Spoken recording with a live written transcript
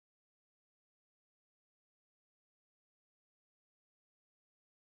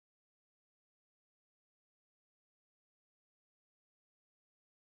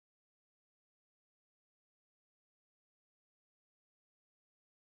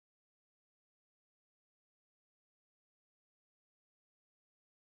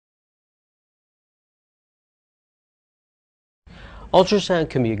Ultrasound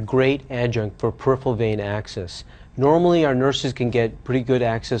can be a great adjunct for peripheral vein access. Normally our nurses can get pretty good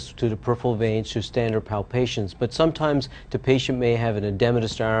access to the peripheral veins through standard palpations, but sometimes the patient may have an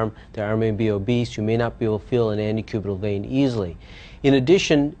edematous arm, the arm may be obese, you may not be able to feel an antecubital vein easily. In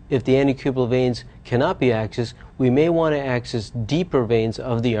addition, if the antecubital veins cannot be accessed, we may want to access deeper veins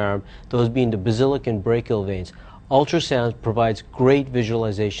of the arm, those being the basilic and brachial veins. Ultrasound provides great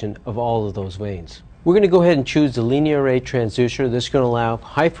visualization of all of those veins. We're going to go ahead and choose the linear array transducer. This is going to allow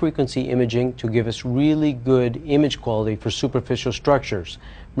high frequency imaging to give us really good image quality for superficial structures.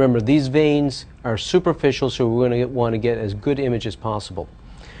 Remember, these veins are superficial, so we're going to want to get as good image as possible.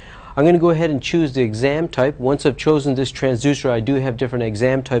 I'm going to go ahead and choose the exam type. Once I've chosen this transducer, I do have different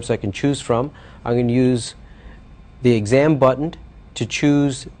exam types I can choose from. I'm going to use the exam button to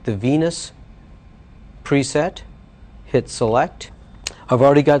choose the venous preset, hit select. I've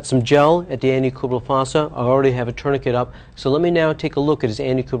already got some gel at the antecubital fossa. I already have a tourniquet up. So let me now take a look at his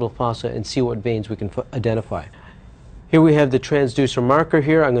antecubital fossa and see what veins we can identify. Here we have the transducer marker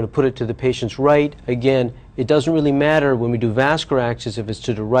here. I'm going to put it to the patient's right. Again, it doesn't really matter when we do vascular access if it's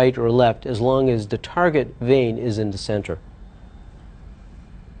to the right or left, as long as the target vein is in the center.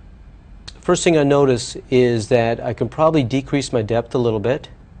 First thing I notice is that I can probably decrease my depth a little bit.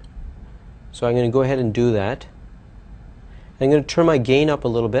 So I'm going to go ahead and do that. I'm going to turn my gain up a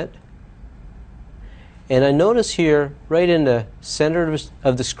little bit. And I notice here, right in the center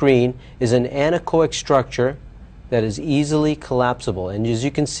of the screen, is an anechoic structure that is easily collapsible. And as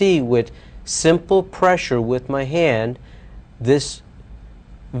you can see, with simple pressure with my hand, this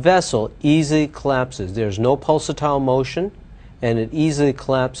vessel easily collapses. There's no pulsatile motion, and it easily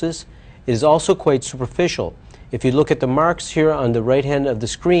collapses. It is also quite superficial. If you look at the marks here on the right hand of the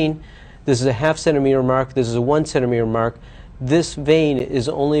screen, this is a 0.5 centimeter mark, this is a 1 centimeter mark. This vein is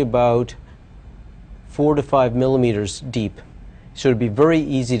only about 4 to 5 millimeters deep, so it'd be very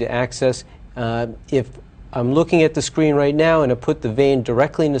easy to access. If I'm looking at the screen right now and I put the vein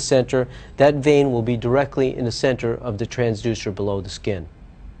directly in the center, that vein will be directly in the center of the transducer below the skin.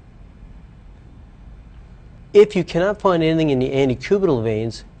 If you cannot find anything in the antecubital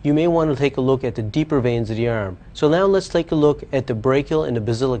veins, you may want to take a look at the deeper veins of the arm. So now let's take a look at the brachial and the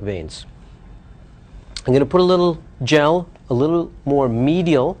basilic veins. I'm going to put a little gel, a little more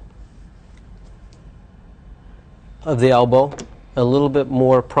medial of the elbow, a little bit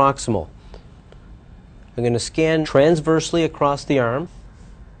more proximal. I'm going to scan transversely across the arm.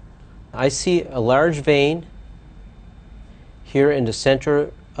 I see a large vein here in the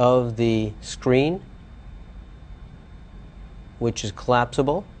center of the screen, which is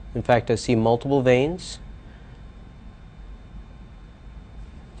collapsible. In fact, I see multiple veins.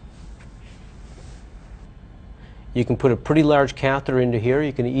 You can put a pretty large catheter into here.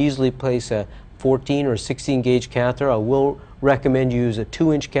 You can easily place a 14 or 16 gauge catheter. I will recommend you use a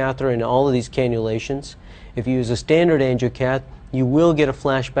 2-inch catheter in all of these cannulations. If you use a standard angiocath, you will get a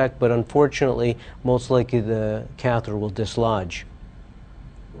flashback, but unfortunately, most likely the catheter will dislodge.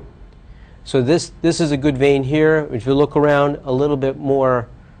 So this is a good vein here. If you look around a little bit more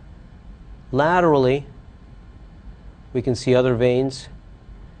laterally, we can see other veins,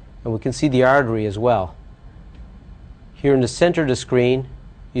 and we can see the artery as well. Here in the center of the screen,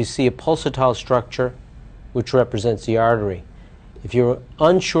 you see a pulsatile structure which represents the artery. If you're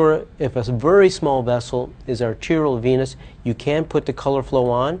unsure if a very small vessel is arterial or venous, you can put the color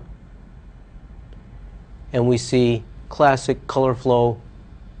flow on, and we see classic color flow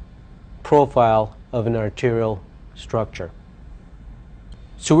profile of an arterial structure.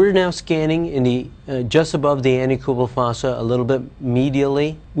 So we're now scanning in the just above the antecubital fossa, a little bit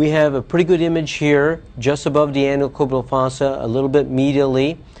medially. We have a pretty good image here just above the antecubital fossa, a little bit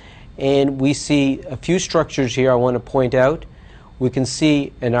medially, and we see a few structures here I want to point out. We can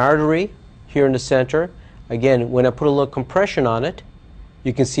see an artery here in the center. Again, when I put a little compression on it,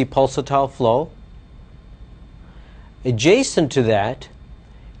 you can see pulsatile flow. Adjacent to that,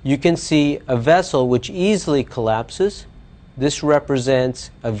 you can see a vessel which easily collapses. This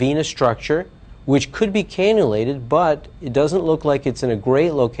represents a venous structure which could be cannulated, but it doesn't look like it's in a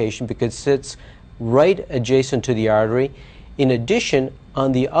great location because it sits right adjacent to the artery. In addition,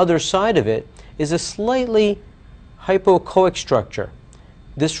 on the other side of it is a slightly hypoechoic structure.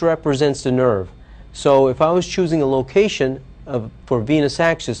 This represents the nerve. So if I was choosing a location for venous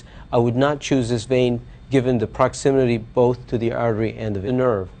access, I would not choose this vein given the proximity both to the artery and the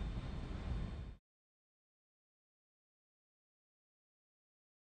nerve.